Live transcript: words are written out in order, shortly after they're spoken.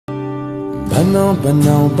Banao,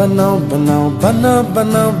 banao, banao, banao, banao,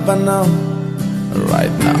 banao, banao.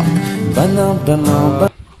 Right now. Banao, banao, banao.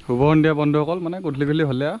 শুভ সন্ধিয়া বন্ধুসকল মানে গধূলি গধূলি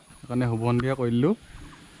হ'লে সেইকাৰণে শুভ সন্ধিয়া কৰি দিলোঁ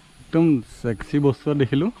একদম চেক্সি বস্তু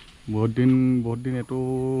দেখিলোঁ বহুত দিন এইটো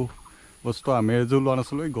বস্তু আমি এযোৰ লোৱা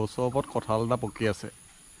নাছিলোঁ এই গছৰ ওপৰত কঁঠাল এটা পকি আছে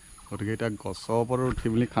গতিকে এতিয়া গছৰ ওপৰত উঠি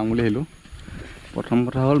বুলি খাম বুলি আহিলোঁ প্ৰথম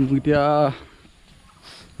কথা হ'ল মোক এতিয়া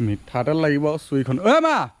মিঠাতেল লাগিব চুৰিখন ঐ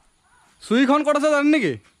মা চুৰিখন ক'ত আছে জানে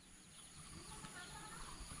নেকি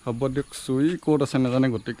হ'ব দিয়ক চুৰি ক'ত আছে নাজানে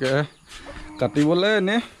গতিকে কাটিবলৈ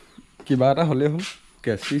এনেই কিবা এটা হ'লেই হ'ল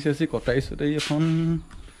কেঁচি চেঁচি কটাইছোঁ এখন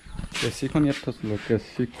কেঁচিখন ইয়াত থৈছিলোঁ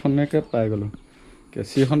কেঁচিখনকে পাই গ'লোঁ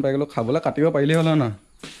কেঁচি এখন পাই গ'লোঁ খাবলৈ কাটিব পাৰিলেই হ'ল ন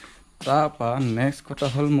তাৰপৰা নেক্সট কথা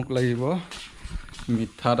হ'ল মোক লাগিব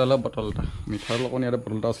মিঠাতেলৰ বটল এটা মিঠাতেল অকণ ইয়াতে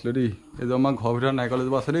বটল এটা আছিলে দেই এই যে আমাৰ ঘৰৰ ভিতৰত নাৰিকল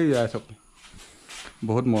এজোপা আছে দেই ইয়াৰ চব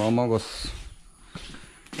বহুত মৰমৰ গছ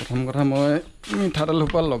প্ৰথম কথা মই মিঠাতেল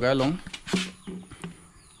সোপা লগাই লওঁ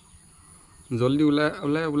জলদি ওলাই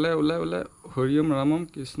ওলাই ওলাই ওলাই ওলাই হৰিয়ম ৰামম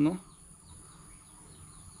কৃষ্ণ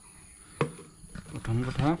প্ৰথম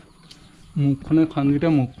কথা মুখখনে খানকেইটা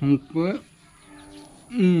মুখখনকৈ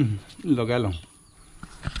লগাই লওঁ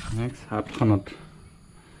নেক্সট হাতখনত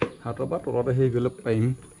হাতৰ পৰা তলত আহি গ'লে পাৰিম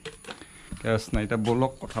কেছ নাই এতিয়া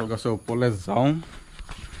ব'লক কঁঠাল গছৰ ওপৰলৈ যাওঁ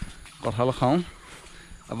কঁঠাল খাওঁ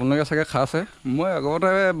আপোনালোকে চাগে খাইছে মই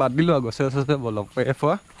আগতে বাদ দিলোঁ আৰু গছে গছে বলক পাই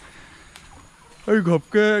খোৱা এই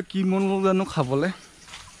ঘপকৈ কি মন গ'ল জানো খাবলৈ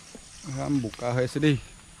বোকা হৈ আছে দেই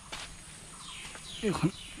এইখন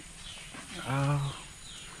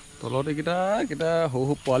তলত এইকেইটা সৰু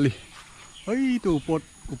সৰু পোৱালি এইটো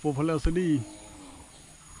ওপৰফালে আছে দেই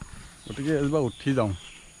গতিকে এজোপা উঠি যাওঁ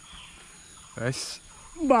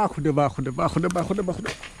বাঁহ সোধে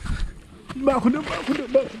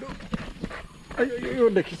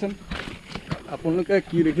দেখিছেন আপোনালোকে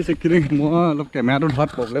কি দেখিছে কি মই অলপ কেমেৰাটো ধৰাত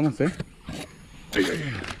প্ৰব্লেম আছে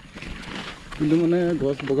কিন্তু মানে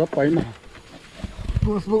গছ বগাব পাৰিম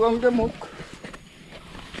গছ বগাওঁতে মোক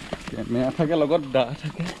কেমেৰা থাকে লগত দা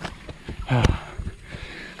থাকে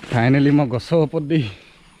ফাইনেলি মই গছৰ ওপৰত দেই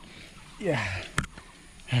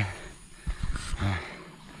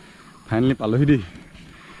ফাইনেলি পালোহি দেই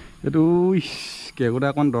এইটো কেকুটা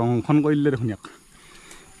অকণ দংখন কৰি দিলে দেখোন ইয়াক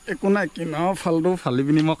একো নাই কিনাও ফালটো ফালি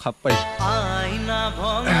পিনি মই খাপ পাইছোঁ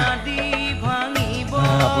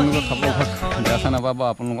আপোনালোকৰ খাব বেয়া চা নাপাব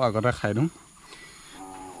আপোনালোকৰ আগতে খাই দিওঁ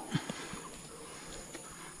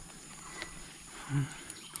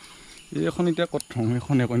এইখন এতিয়া ক'ত থওঁ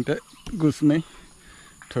এইখন এতিয়া গুচ মাৰি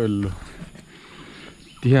থৈ দিলোঁ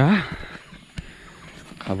এতিয়া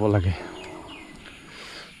খাব লাগে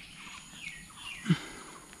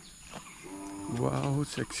ৱাও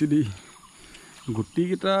চেক্সি দেই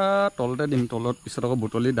গুটিকেইটা তলতে দিম তলত পিছত আকৌ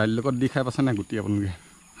বুটলি দালিৰ লগত দি খাই পাইছে নাই গুটি আপোনালোকে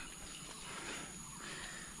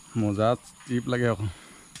মজা টিপ লাগে আকৌ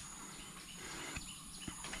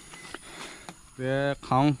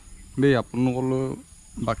খাওঁ দেই আপোনালোকলৈ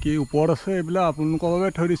বাকী ওপৰত আছে এইবিলাক আপোনালোকৰ বাবে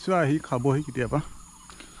থৈ দিছোঁ আহি খাবহি কেতিয়াবা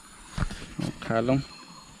খাই লওঁ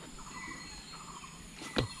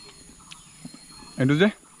এইটো যে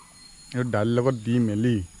এইটো দালিৰ লগত দি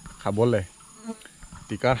মেলি খাবলৈ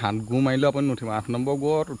টিকাৰ হাত গু মাৰিলেও আপুনি নুঠিব 8 নম্বৰ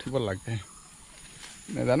গুত উঠিব লাগে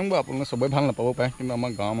নাজানো বাৰু আপোনালোকে চবেই ভাল নাপাব পাৰে কিন্তু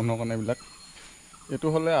আমাৰ গাঁৱৰ মানুহৰ কাৰণে এইবিলাক এইটো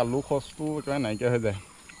হ'লে আলু খৰচটো একেবাৰে নাইকিয়া হৈ যায়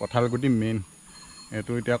কঁঠাল গুটি মেইন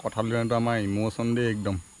এইটো এতিয়া কঁঠাল দিনটো আমাৰ ইম'চন দেই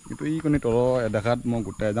একদম কিন্তু ই কণি তলৰ এডাখাত মই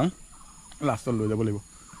গোটাই যাওঁ লাষ্টত লৈ যাব লাগিব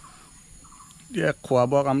এতিয়া খোৱা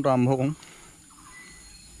বোৱা কামটো আৰম্ভ কৰোঁ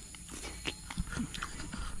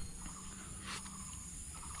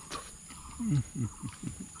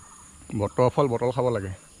বতৰৰ ফল বটল খাব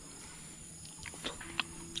লাগে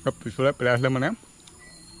পিছলৈ পেলাই আহিলে মানে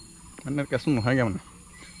কেঁচু নহয়গৈ মানে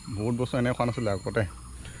বহুত বস্তু এনে খোৱা নাছিলে আগতে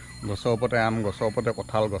গছৰ ওপৰতে আম গছৰ ওপৰতে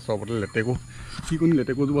কঁঠাল গছৰ ওপৰতে লেটেকু কি কোন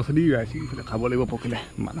লেটেকুজোপা আছে দেই ৰাইচি ইফালে খাব লাগিব পকিলে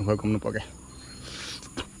মানুহ ঘৰে গম নোপোৱাকৈ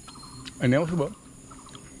এনেও আছোঁ বাৰু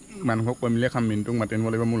মানুহক কৈ মেলিয়ে খাম মিনটোক মাতি আনিব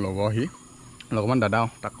লাগিব মোৰ লগৰ সি লগৰমান দাদাও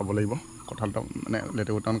তাক ক'ব লাগিব কঁঠালটো মানে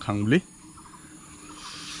লেটেকু টান খাওঁ বুলি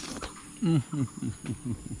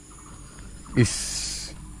ইছ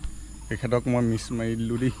এখেতক মই মিছ মাৰি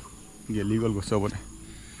দিলোঁ দেই গেলি গ'ল গছৰ ওপৰতে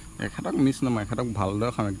এখেতক মিছ নমায় এখেতক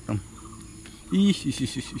ভালদৰে খাম একদম ইচ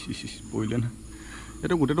পৰিলে নহয়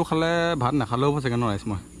এইটো গোটেইটো খালে ভাত নাখালেও হ'ব চাগে ন ৰাইচ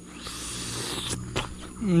মই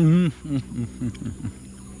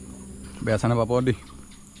বেয়া চা নাপাব দেই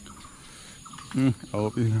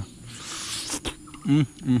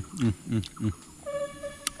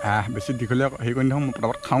বেছি দীঘলীয়া হেৰি কৰি দিওঁ মই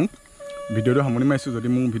পটাপট খাওঁ ভিডিঅ'টো সামৰি মাৰিছোঁ যদি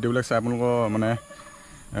মোৰ ভিডিঅ'বিলাক চাই আপোনালোকৰ মানে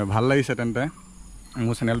ভাল লাগিছে তেন্তে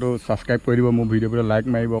মোৰ চেনেলটো ছাবস্ক্ৰাইব কৰি দিব, মোৰ ভিডিঅ'বিলাক লাইক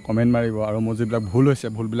মাৰিব, কমেণ্ট মাৰিব, আৰু মোৰ যিবিলাক ভুল হৈছে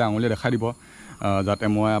ভুলবিলাক আঙুলিয়ে দেখাই দিব, যাতে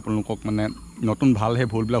মই আপোনালোকক মানে নতুন ভাল সেই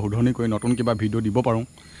ভুলবিলাক শুধৰণি কৰি নতুন কিবা ভিডিঅ' দিব পাৰোঁ।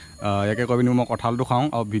 ইয়াকে কৈ পিনি মই কঁঠালটো খাওঁ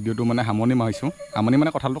আৰু ভিডিঅ'টো মানে সামৰণি মাৰিছোঁ। সামৰণি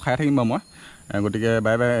মানে কঁঠালটো খাই থাকিম বাৰু মই। গতিকে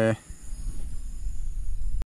বাই বাই।